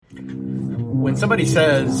When somebody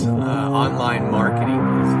says online marketing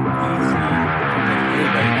is easy,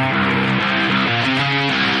 anybody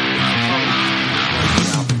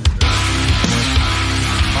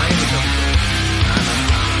my name is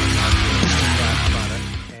Oak,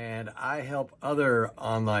 and I help other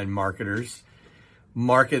online marketers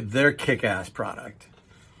market their kick-ass product.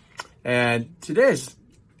 And today's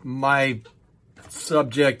my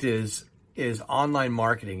subject is online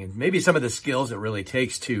marketing, and maybe some of the skills it really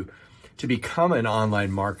takes to become an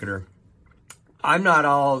online marketer. I'm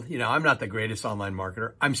not the greatest online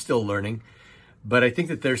marketer. I'm still learning, but I think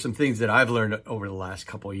that there's some things that I've learned over the last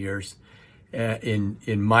couple of years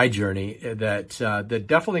in my journey that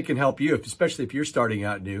definitely can help you, especially if you're starting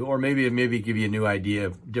out new, or maybe give you a new idea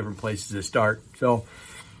of different places to start. So,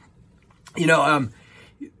 a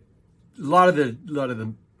lot of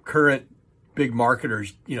the current big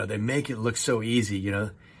marketers, they make it look so easy,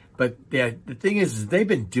 but the thing is they've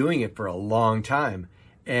been doing it for a long time,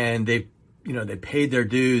 and they paid their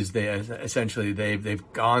dues. They've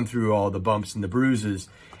gone through all the bumps and the bruises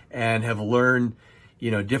and have learned,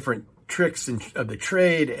 different tricks of the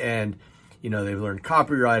trade, and, they've learned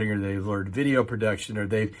copywriting, or they've learned video production, or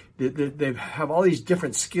they have all these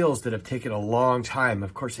different skills that have taken a long time.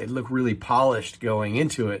 Of course, they look really polished going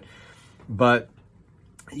into it, but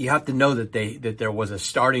you have to know that there was a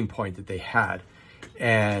starting point that they had,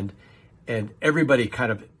 and everybody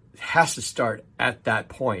kind of has to start at that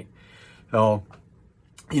point. So,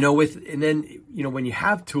 when you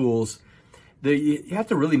have tools, you have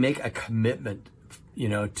to really make a commitment,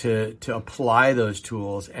 to apply those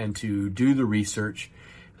tools and to do the research.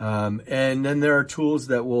 And then there are tools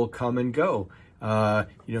that will come and go.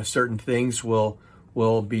 Certain things will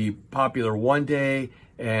be popular one day,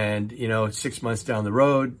 and 6 months down the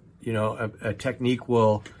road, a technique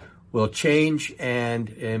will change, and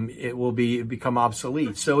it will become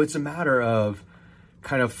obsolete. So it's a matter of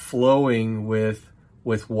kind of flowing with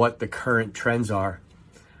what the current trends are.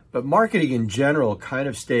 But marketing in general kind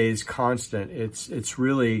of stays constant. It's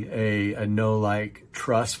really a know-like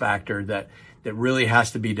trust factor that really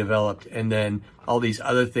has to be developed, and then all these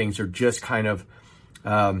other things are just kind of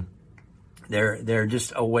they're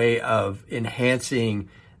just a way of enhancing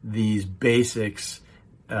these basics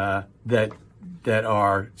that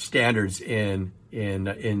are standards in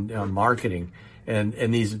marketing,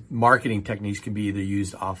 and these marketing techniques can be either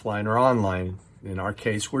used offline or online. In our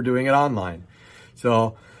case, we're doing it online.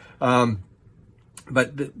 So,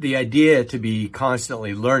 but the idea to be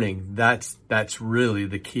constantly learning, that's really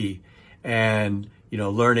the key. And,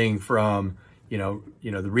 learning from,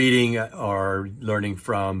 the reading or learning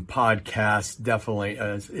from podcasts definitely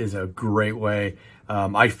is a great way.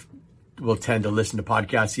 I will tend to listen to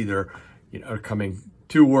podcasts either, coming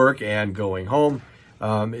to work and going home.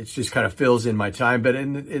 It just kind of fills in my time, but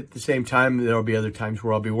at the same time, there'll be other times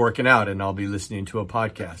where I'll be working out and I'll be listening to a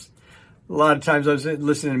podcast. A lot of times I was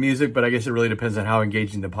listening to music, but I guess it really depends on how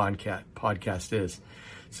engaging the podcast is.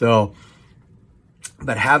 So,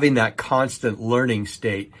 but having that constant learning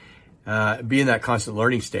state,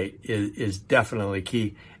 is definitely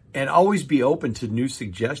key. And always be open to new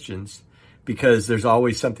suggestions, because there's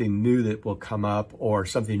always something new that will come up, or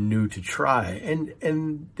something new to try.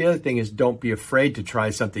 And the other thing is, don't be afraid to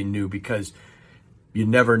try something new, because you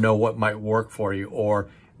never know what might work for you, or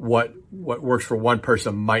what works for one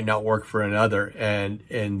person might not work for another, and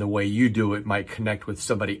the way you do it might connect with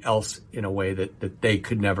somebody else in a way that they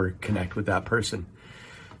could never connect with that person.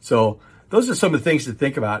 So those are some of the things to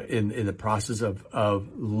think about in the process of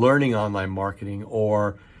learning online marketing,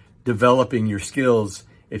 or developing your skills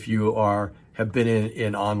if you have been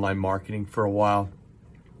in online marketing for a while.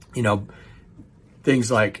 Things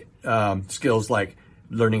like skills like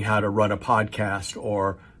learning how to run a podcast,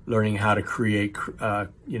 or learning how to create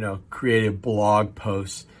creative blog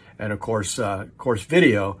posts, and of course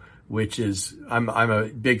video, which is I'm a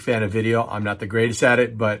big fan of video. I'm not the greatest at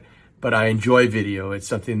it, but I enjoy video. It's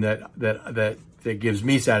something that gives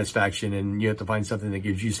me satisfaction, and you have to find something that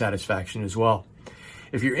gives you satisfaction as well.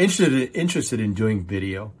 If you're interested in doing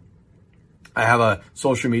video, I have a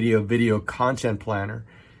social media video content planner.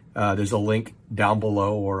 There's a link down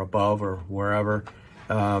below or above or wherever,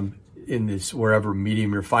 wherever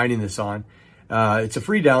medium you're finding this on. It's a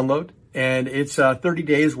free download, and it's 30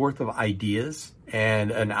 days worth of ideas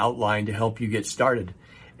and an outline to help you get started.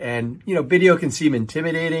 And, video can seem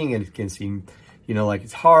intimidating, and it can seem, like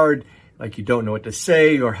it's hard, like you don't know what to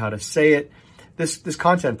say or how to say it. This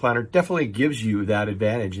content planner definitely gives you that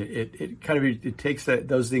advantage. It takes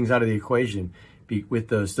those things out of the equation with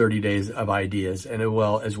those 30 days of ideas, and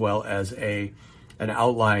as well as an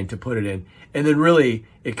outline to put it in. And then really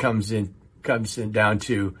it comes in down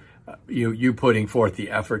to you putting forth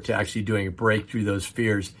the effort to actually break through those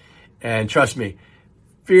fears. And trust me,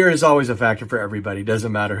 fear is always a factor for everybody. It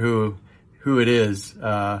doesn't matter who it is.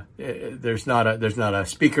 There's not a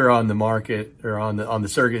speaker on the market or on the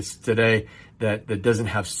circuits today that doesn't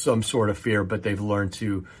have some sort of fear, but they've learned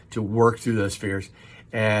to work through those fears.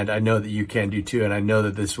 And I know that you can do too. And I know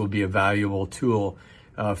that this will be a valuable tool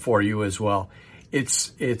for you as well.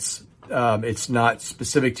 It's not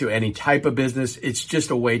specific to any type of business. It's just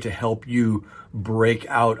a way to help you break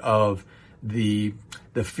out of the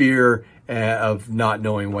fear of not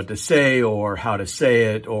knowing what to say or how to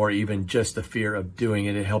say it, or even just the fear of doing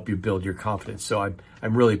it, and help you build your confidence. So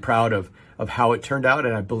I'm really proud of how it turned out,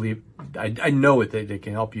 and I know that it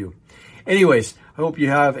can help you. Anyways, I hope you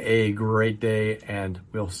have a great day, and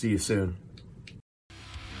we'll see you soon.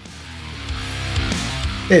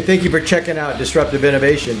 Hey, thank you for checking out Disruptive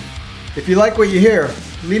Innovation. If you like what you hear,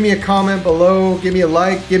 leave me a comment below, give me a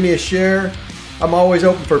like, give me a share. I'm always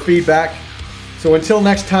open for feedback. So until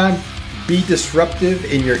next time, be disruptive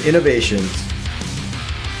in your innovations.